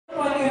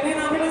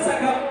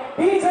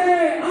ดีเจ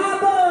อาร์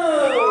เตอ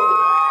ร์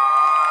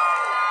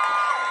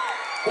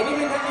วันนี้เ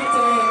ป็นท่านดีเจ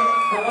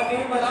แต่วัน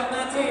นี้มารับหน้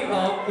าที่ข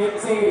อง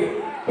MC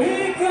บิ๊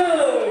กเกอ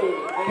ร์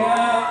นะค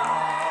รับ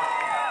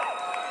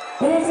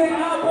ดีเจ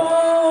อาร์โบ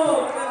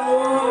นะดู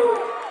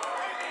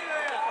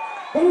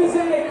ดีเจ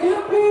แก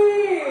ปปี้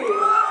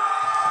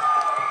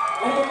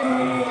และยัง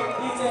มี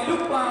ดีเจลู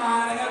กปลา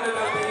นะครับใน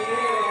วันนี้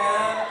นะ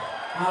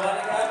เอาละ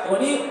นะครับวัน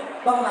นี้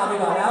ต้องลาไป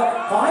ก่อนแล้ว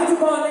ขอให้ทุก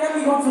คนนะครับ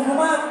มีความสุข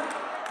มาก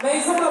ใน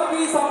สำหรับ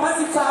ปี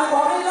 2013 ข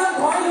อให้